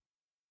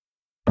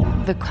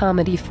The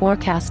Comedy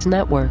Forecast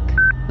Network.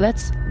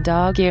 Let's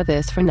dog-ear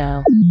this for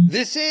now.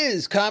 This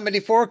is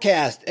Comedy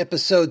Forecast,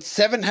 episode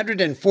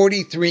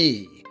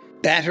 743,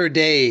 Batter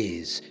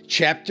Days,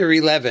 Chapter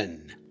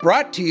 11,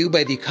 brought to you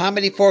by the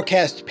Comedy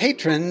Forecast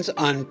patrons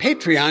on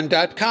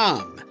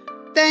patreon.com.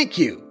 Thank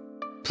you.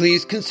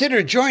 Please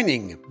consider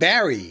joining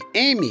Barry,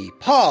 Amy,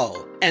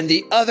 Paul, and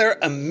the other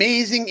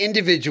amazing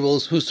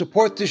individuals who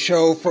support the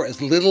show for as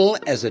little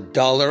as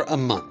 $1 a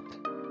month.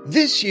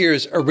 This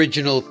year's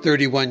original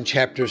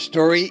 31-chapter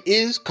story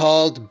is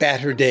called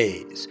Batter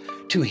Days.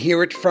 To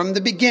hear it from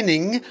the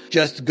beginning,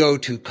 just go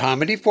to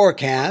Comedy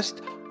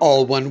Forecast,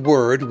 all one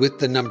word with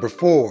the number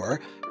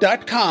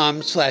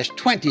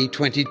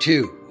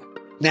 4.com/2022.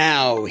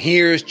 Now,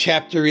 here's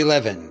Chapter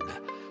 11,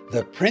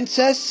 The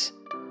Princess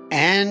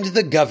and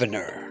the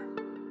Governor.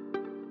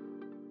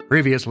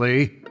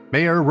 Previously,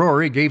 Mayor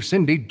Rory gave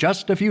Cindy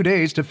just a few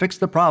days to fix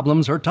the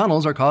problems her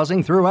tunnels are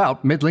causing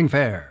throughout Middling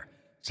Fair.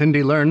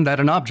 Cindy learned that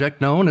an object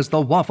known as the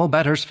Waffle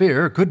Batter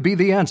Sphere could be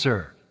the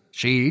answer.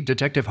 She,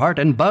 Detective Hart,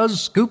 and Buzz,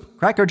 Scoop,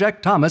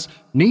 Crackerjack Thomas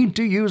need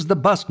to use the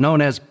bus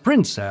known as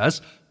Princess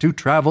to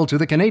travel to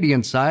the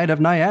Canadian side of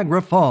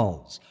Niagara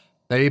Falls.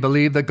 They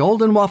believe the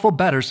Golden Waffle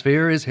Batter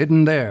Sphere is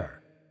hidden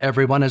there.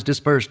 Everyone has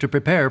dispersed to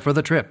prepare for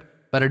the trip,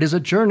 but it is a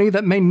journey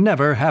that may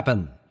never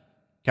happen.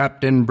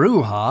 Captain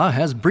Brujah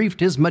has briefed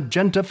his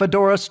Magenta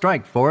Fedora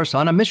strike force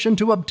on a mission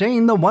to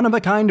obtain the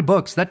one-of-a-kind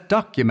books that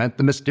document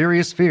the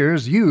mysterious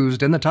spheres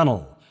used in the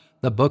tunnel.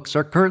 The books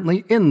are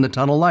currently in the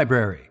tunnel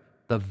library,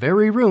 the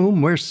very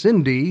room where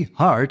Cindy,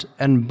 Hart,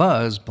 and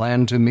Buzz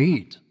plan to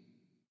meet.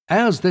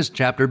 As this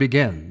chapter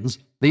begins,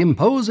 the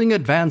imposing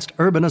advanced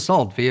urban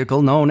assault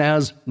vehicle known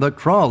as the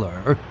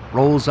Crawler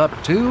rolls up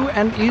to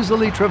and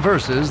easily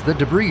traverses the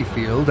debris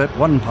field at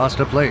One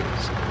Pasta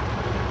Place.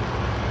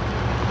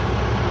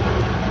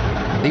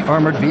 The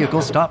armored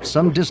vehicle stops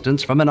some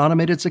distance from an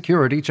automated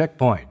security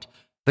checkpoint.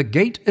 The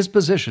gate is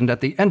positioned at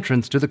the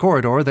entrance to the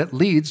corridor that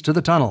leads to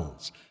the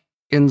tunnels.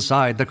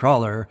 Inside the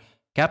Crawler,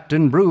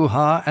 Captain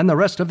Brujah and the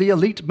rest of the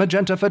elite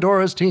Magenta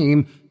Fedora's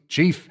team,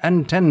 Chief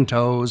and Ten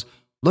Toes,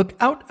 look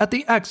out at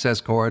the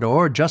access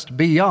corridor just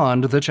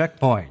beyond the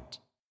checkpoint.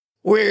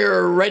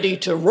 We're ready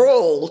to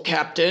roll,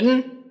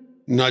 Captain.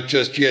 Not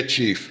just yet,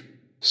 Chief.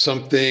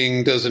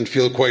 Something doesn't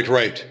feel quite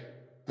right.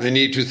 I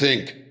need to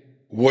think.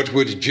 What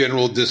would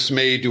General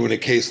Dismay do in a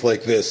case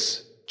like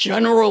this?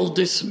 General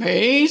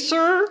Dismay,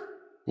 sir?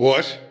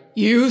 What?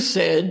 You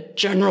said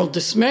General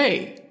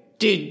Dismay.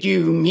 Did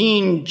you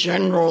mean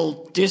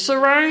General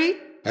Disarray?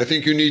 I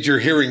think you need your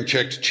hearing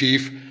checked,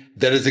 Chief.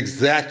 That is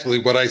exactly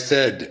what I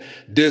said.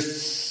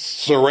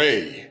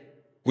 Disarray.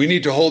 We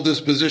need to hold this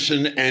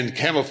position and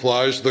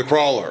camouflage the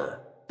Crawler.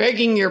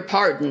 Begging your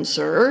pardon,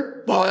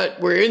 sir, but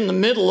we're in the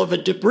middle of a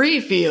debris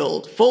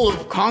field full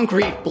of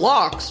concrete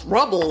blocks,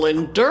 rubble,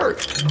 and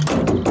dirt.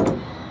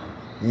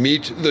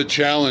 Meet the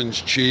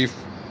challenge, Chief.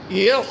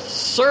 Yes,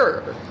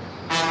 sir.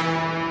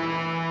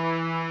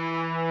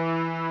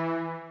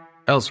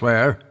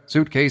 Elsewhere,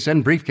 suitcase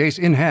and briefcase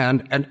in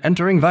hand and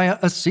entering via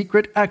a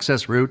secret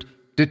access route,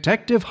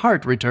 Detective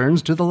Hart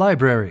returns to the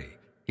library.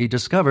 He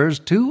discovers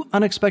two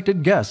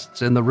unexpected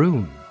guests in the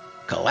room.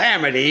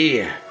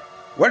 Calamity,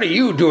 what are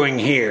you doing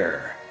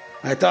here?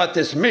 I thought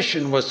this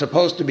mission was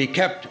supposed to be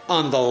kept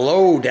on the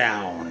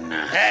lowdown.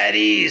 At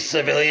ease,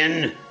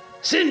 civilian.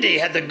 Cindy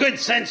had the good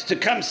sense to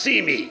come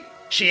see me.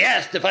 She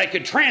asked if I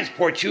could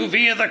transport you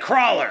via the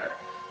Crawler.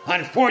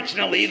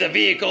 Unfortunately, the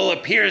vehicle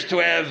appears to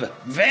have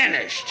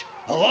vanished,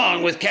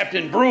 along with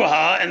Captain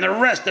Brujah and the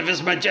rest of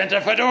his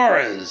Magenta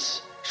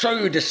Fedoras. So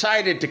you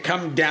decided to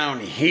come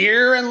down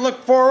here and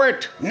look for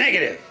it?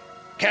 Negative.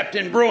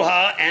 Captain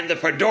Brujah and the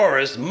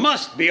Fedoras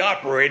must be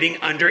operating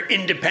under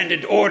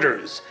independent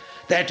orders.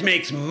 That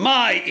makes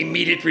my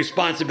immediate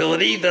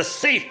responsibility the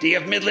safety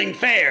of Middling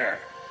Fair.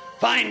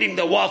 Finding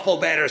the Waffle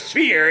Batter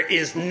Sphere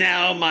is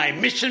now my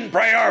mission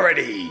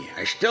priority.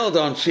 I still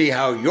don't see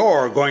how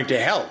you're going to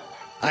help.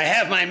 I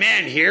have my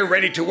man here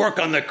ready to work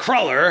on the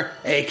Crawler,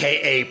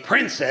 a.k.a.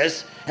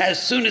 Princess,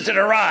 as soon as it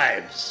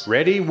arrives.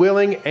 Ready,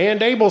 willing,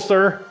 and able,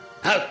 sir.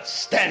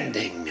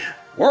 Outstanding.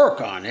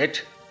 Work on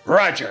it?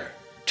 Roger.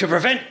 To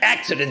prevent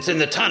accidents in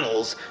the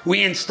tunnels,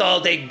 we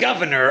installed a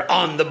governor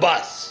on the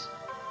bus.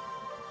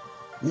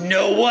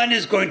 No one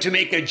is going to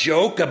make a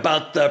joke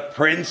about the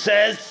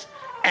princess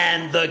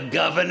and the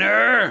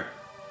governor?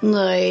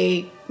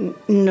 No.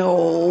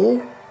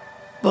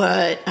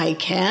 But I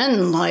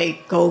can,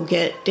 go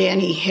get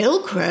Danny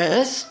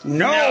Hillcrest.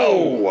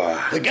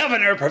 No! The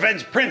governor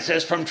prevents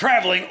Princess from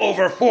traveling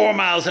over 4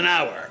 miles an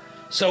hour,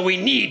 so we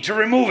need to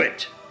remove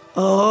it.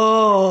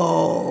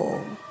 Oh.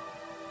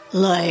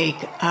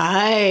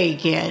 I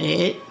get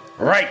it.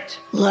 Right.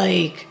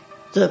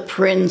 The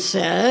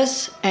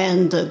princess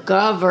and the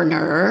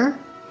governor.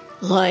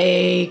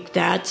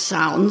 That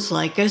sounds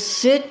like a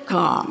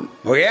sitcom.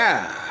 Oh,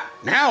 yeah.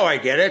 Now I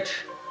get it.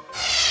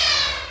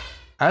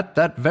 At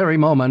that very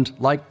moment,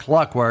 like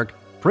clockwork,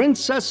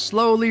 Princess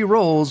slowly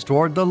rolls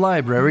toward the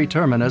library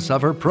terminus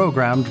of her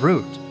programmed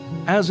route.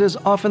 As is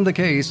often the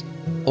case,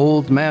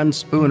 Old Man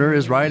Spooner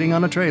is riding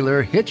on a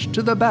trailer hitched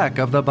to the back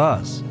of the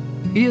bus.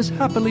 He is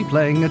happily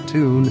playing a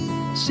tune,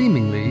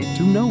 seemingly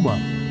to no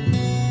one.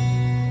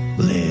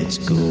 Let's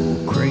go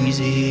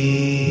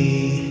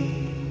crazy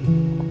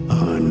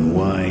on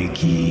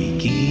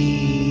Waikiki.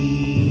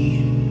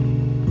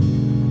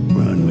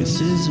 Run with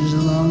scissors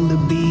along the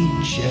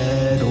beach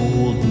at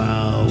Old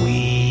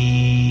Maui.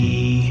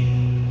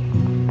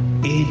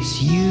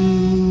 It's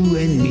you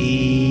and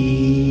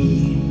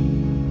me,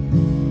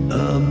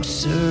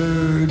 absurdly,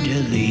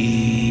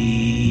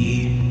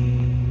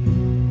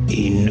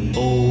 in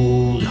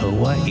old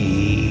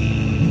Hawaii.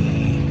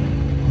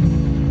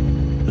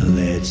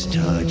 Let's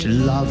touch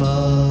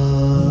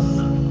lava,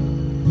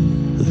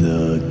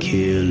 the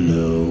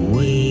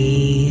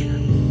Kilauea,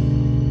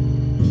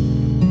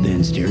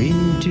 then stare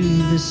into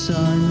the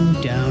sun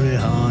down at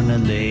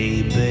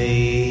Hanalei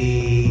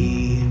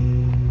Bay.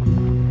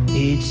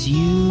 It's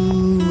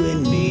you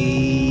and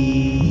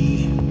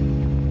me,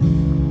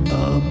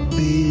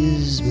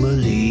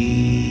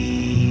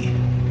 abysmally,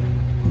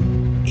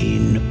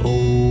 in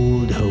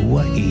old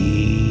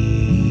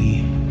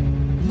Hawaii.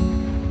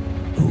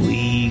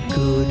 We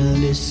could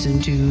listen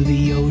to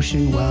the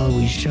ocean while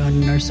we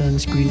shun our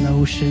sunscreen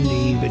lotion,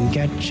 even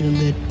catch a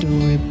little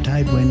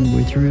riptide when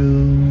we're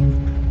through.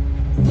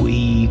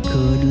 We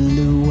could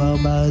luau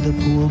by the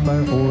pool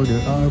bar, order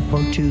our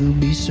pork to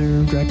be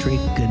served. Our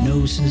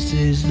trichinosis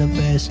is the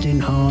best in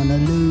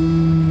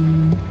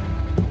Honolulu.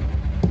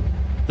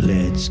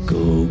 Let's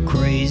go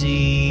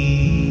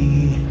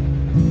crazy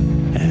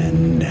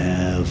and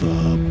have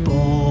a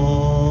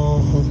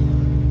ball.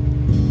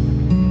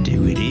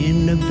 Do it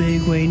in a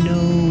big way,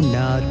 no,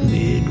 not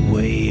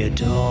midway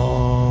at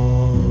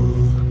all.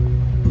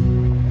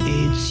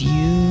 It's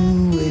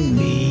you and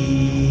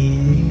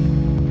me,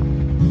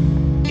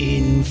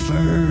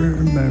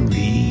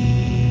 infirmary,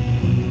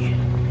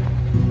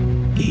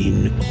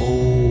 in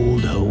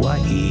old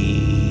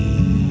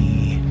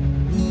Hawaii.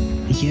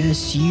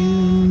 Yes,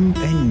 you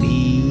and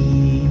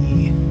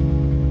me,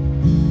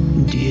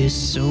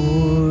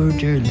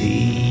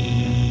 disorderly,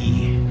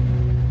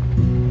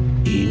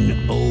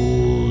 in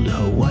old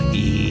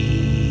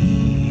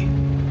Hawaii.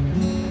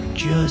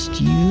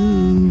 Just you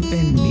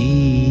and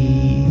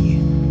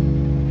me,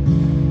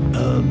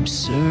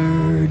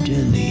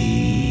 absurdly,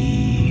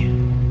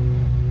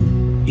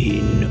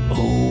 in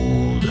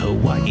old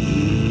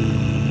Hawaii.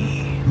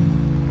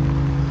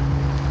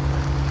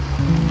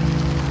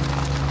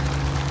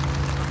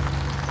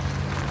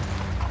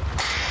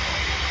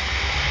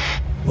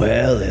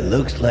 Well, it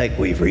looks like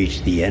we've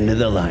reached the end of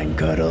the line,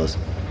 Cuddles.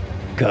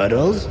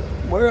 Cuddles,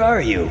 where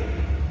are you?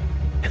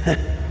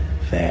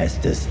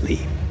 Fast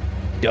asleep.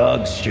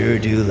 Dogs sure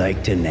do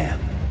like to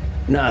nap.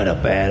 Not a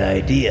bad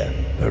idea,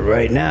 but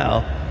right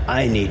now,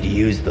 I need to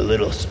use the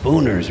little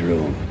Spooner's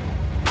room.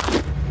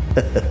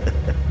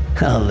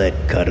 I'll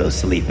let Cuddles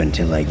sleep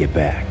until I get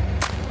back.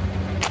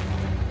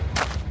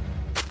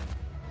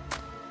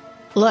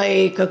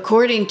 Like,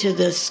 according to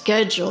the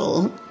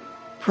schedule,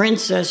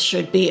 Princess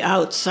should be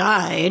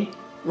outside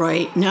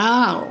right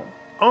now.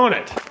 On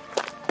it.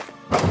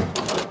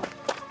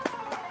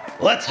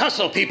 Let's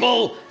hustle,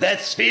 people.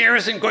 That sphere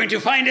isn't going to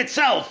find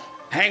itself.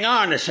 Hang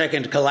on a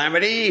second,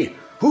 Calamity.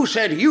 Who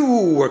said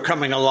you were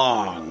coming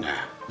along?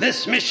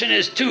 This mission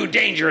is too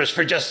dangerous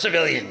for just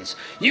civilians.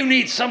 You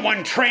need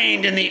someone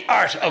trained in the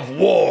art of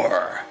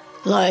war.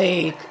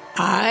 Like,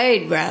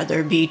 I'd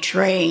rather be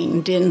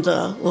trained in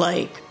the,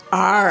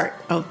 art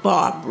of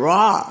Bob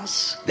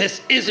Ross. This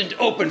isn't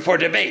open for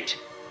debate.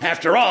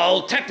 After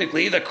all,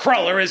 technically, the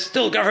crawler is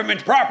still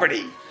government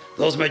property.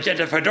 Those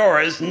magenta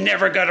fedoras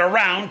never got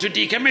around to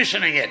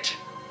decommissioning it.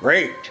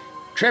 Great.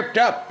 Tripped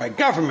up by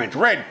government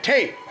red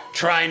tape.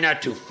 Try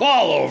not to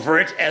fall over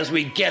it as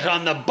we get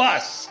on the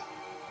bus.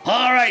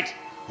 All right,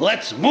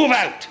 let's move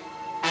out.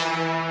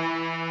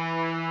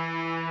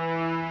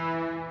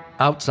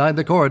 Outside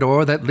the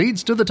corridor that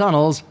leads to the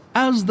tunnels,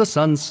 as the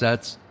sun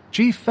sets,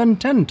 Chief and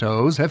Ten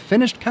Toes have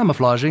finished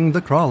camouflaging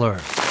the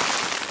crawler.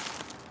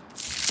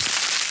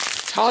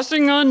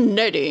 Tossing on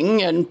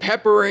netting and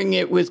peppering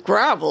it with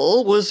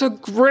gravel was a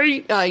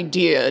great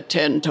idea,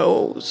 Ten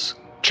Toes.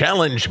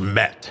 Challenge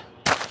met.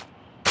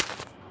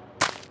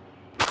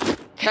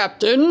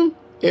 Captain,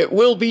 it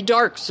will be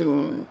dark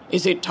soon.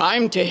 Is it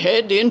time to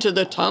head into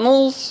the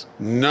tunnels?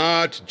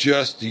 Not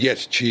just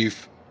yet,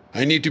 Chief.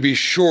 I need to be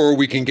sure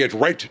we can get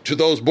right to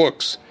those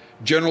books.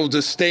 General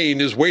Disdain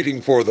is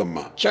waiting for them.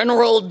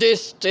 General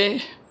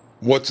Disdain?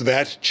 What's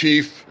that,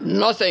 Chief?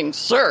 Nothing,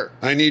 sir.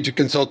 I need to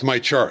consult my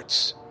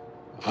charts.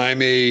 I'm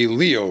a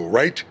Leo,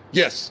 right?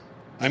 Yes.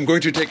 I'm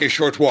going to take a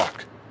short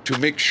walk to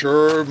make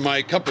sure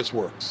my compass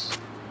works.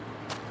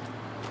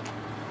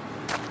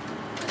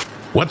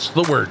 What's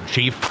the word,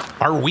 Chief?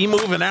 Are we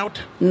moving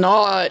out?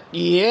 Not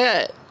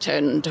yet,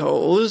 Ten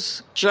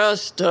Toes.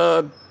 Just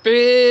a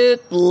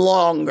bit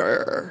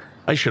longer.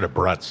 I should have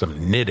brought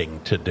some knitting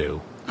to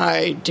do.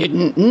 I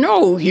didn't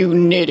know you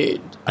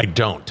knitted. I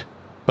don't,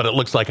 but it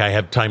looks like I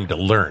have time to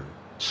learn,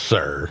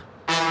 sir.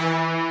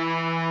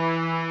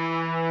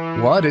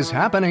 What is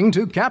happening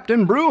to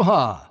Captain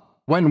Brujah?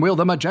 When will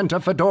the magenta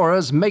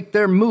fedoras make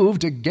their move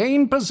to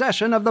gain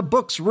possession of the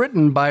books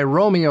written by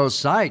Romeo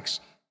Sykes?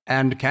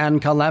 And can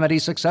Calamity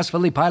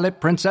successfully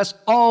pilot Princess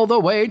all the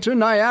way to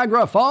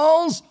Niagara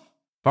Falls?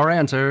 For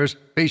answers,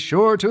 be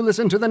sure to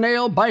listen to the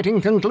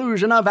nail-biting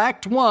conclusion of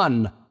Act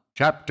 1,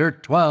 Chapter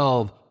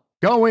 12,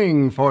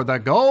 Going for the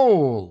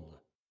Gold.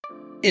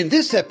 In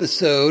this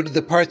episode,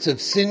 the parts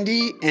of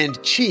Cindy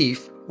and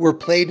Chief were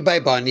played by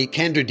Bonnie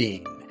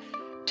Kenderdine.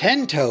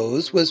 Ten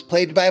Toes was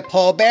played by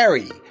Paul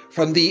Barry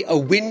from the A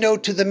Window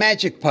to the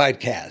Magic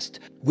podcast,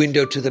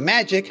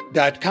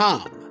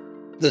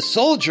 windowtothemagic.com. The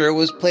Soldier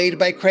was played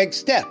by Craig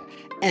Stepp,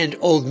 and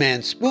Old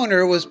Man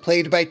Spooner was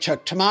played by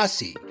Chuck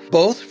Tomasi,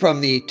 both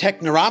from the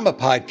Technorama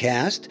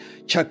podcast,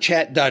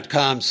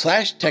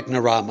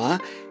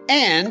 chuckchat.com/Technorama,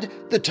 and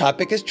the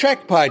Topic is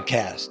Trek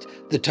podcast,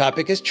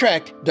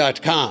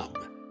 thetopicistrek.com.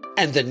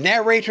 And the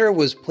narrator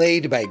was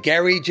played by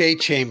Gary J.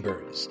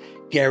 Chambers,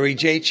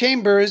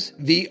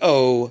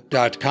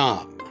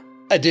 GaryJChambersVO.com.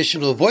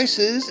 Additional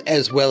voices,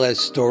 as well as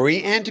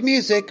story and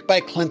music by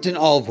Clinton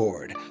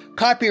Alvord.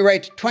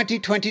 Copyright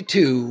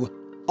 2022,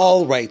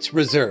 all rights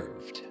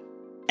reserved.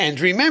 And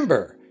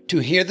remember, to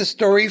hear the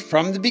story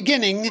from the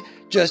beginning,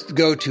 just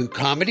go to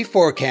Comedy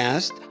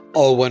Forecast,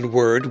 all one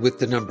word with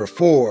the number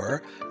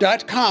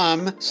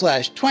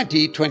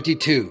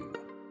 4.com/2022.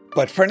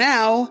 But for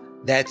now,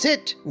 that's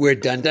it. We're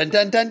done.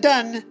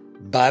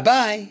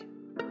 Bye-bye.